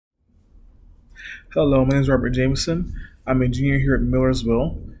Hello, my name is Robert Jameson. I'm a junior here at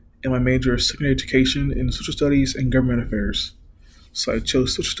Millersville, and my major is secondary education in social studies and government affairs. So I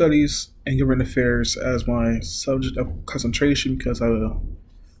chose social studies and government affairs as my subject of concentration because I have a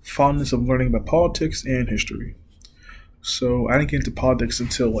fondness of learning about politics and history. So I didn't get into politics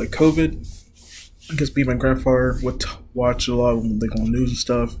until like COVID, because me and my grandfather would watch a lot of like on the news and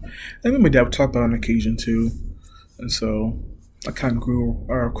stuff, and then my dad would talk about it on occasion too. And so I kind of grew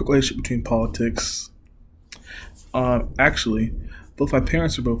a quick relationship between politics. Actually, both my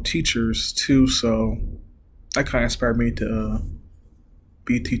parents are both teachers too, so that kind of inspired me to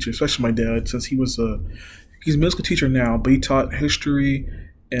be a teacher. Especially my dad, since he's a middle school teacher now, but he taught history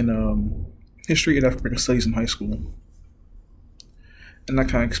and African studies in high school, and that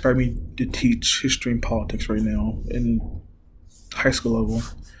kind of inspired me to teach history and politics right now in high school level.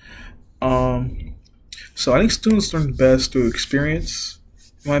 Um, so I think students learn best through experience.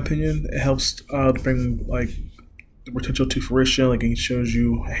 In my opinion, it helps to bring like the potential to fruition. Like it shows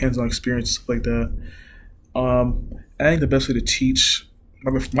you hands-on experience, stuff like that. I think the best way to teach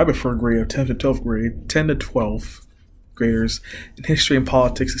my preferred grade of 10th to 12th grade, 10 to 12th graders in history and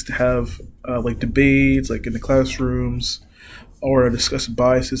politics is to have like debates, like in the classrooms, or discuss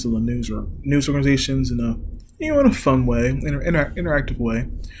biases of the news or news organizations in a in a fun way, interactive way.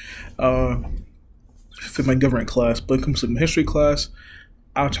 Uh, for my government class, but when it comes to my history class,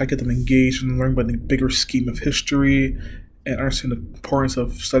 I'll try to get them engaged and learn about the bigger scheme of history and understand the importance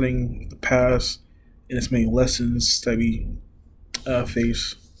of studying the past and its many lessons that we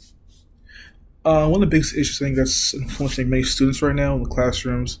face. One of the biggest issues I think that's influencing many students right now in the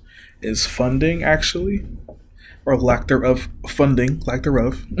classrooms is funding, actually, or lack thereof.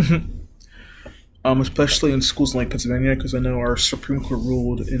 Especially in schools like Pennsylvania, because I know our Supreme Court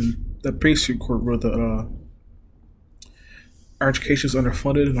ruled in the Supreme Court ruled that our education is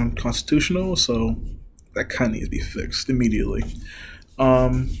underfunded and unconstitutional, so that kind of needs to be fixed immediately.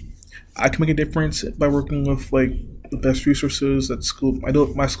 Um, I can make a difference by working with like the best resources that school I know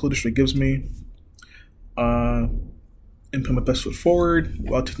my school district gives me, uh, and put my best foot forward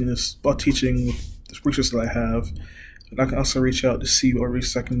while teaching with the resources that I have. And I can also reach out to see what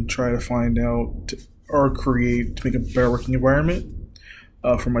resources I can try to find out or create to make a better working environment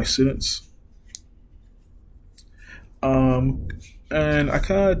for my students. Um, and I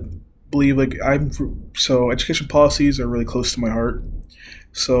kind of believe like education policies are really close to my heart.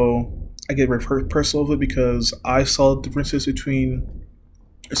 So I get very personal with it because I saw the differences between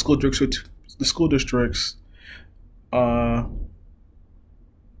the school districts, uh,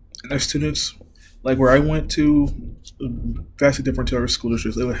 and their students. Like where I went to, vastly different to other school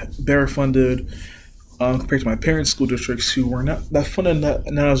districts. They were better funded compared to my parents' school districts, who were not that funded,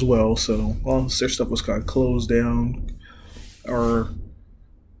 not as well. So all their stuff was kind of closed down or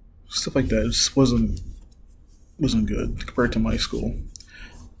stuff like that. It just wasn't good compared to my school.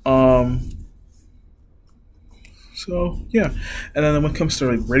 Um, so yeah, and then when it comes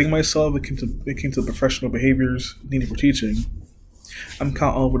to like rating myself, it came to professional behaviors needed for teaching. I'm kind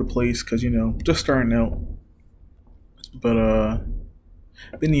of all over the place because just starting out. But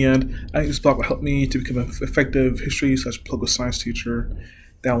in the end, I think this block will help me to become an effective history slash political science teacher.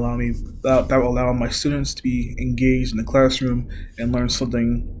 That will allow my students to be engaged in the classroom and learn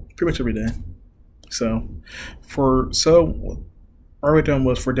something pretty much every day. So, what I wrote down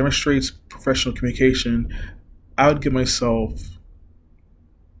was for demonstrates professional communication. I would give myself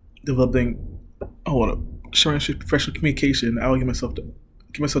developing. Oh, hold up. Showing professional communication. I would give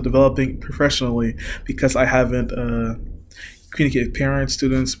myself developing professionally because I haven't communicated with parents,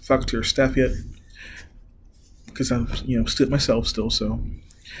 students, faculty, or staff yet. Because I'm student myself still, so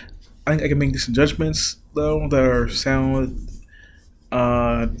I think I can make decent judgments though that are sound.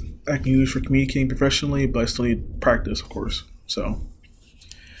 I can use for communicating professionally, but I still need practice, of course. So.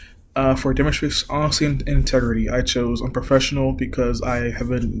 For demonstrates honesty and integrity, I chose unprofessional because I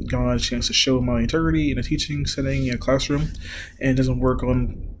haven't gotten a chance to show my integrity in a teaching setting in a classroom, and it doesn't work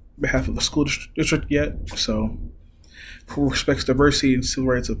on behalf of the school district yet. So, for respects diversity and civil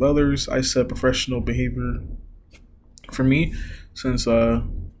rights of others, I said professional behavior for me, since I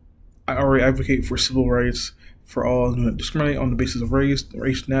already advocate for civil rights for all who discriminate on the basis of race,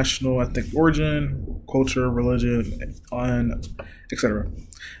 national, ethnic origin, culture, religion, and etc.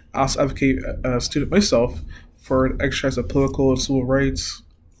 I also advocate as a student myself for the exercise of political and civil rights,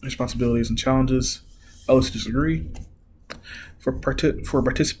 responsibilities, and challenges. Others disagree. For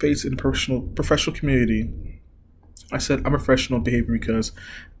participates in the professional community, I said I'm professional behavior because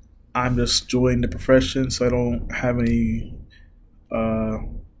I'm just joining the profession, so I don't have any uh,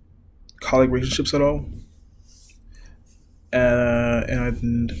 colleague relationships at all.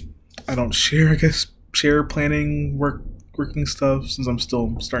 And I don't share, I guess, share planning working stuff since I'm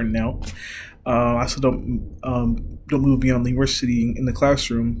still starting out. I also don't move beyond the university in the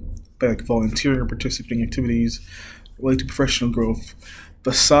classroom by like volunteering or participating in activities related to professional growth.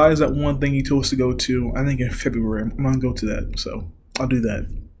 Besides that one thing you told us to go to, I think in February I'm gonna go to that, so I'll do that.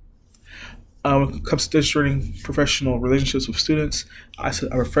 When it comes to demonstrating professional relationships with students, I said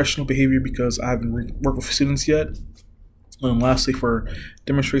professional behavior because I haven't worked with students yet. And lastly, for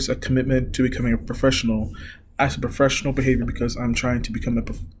demonstrates a commitment to becoming a professional, I said professional behavior because I'm trying to become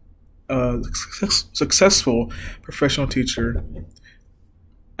successful professional teacher,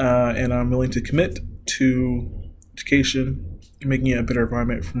 and I'm willing to commit to education and making it a better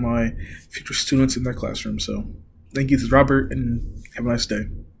environment for my future students in their classroom. So, thank you, this is Robert, and have a nice day.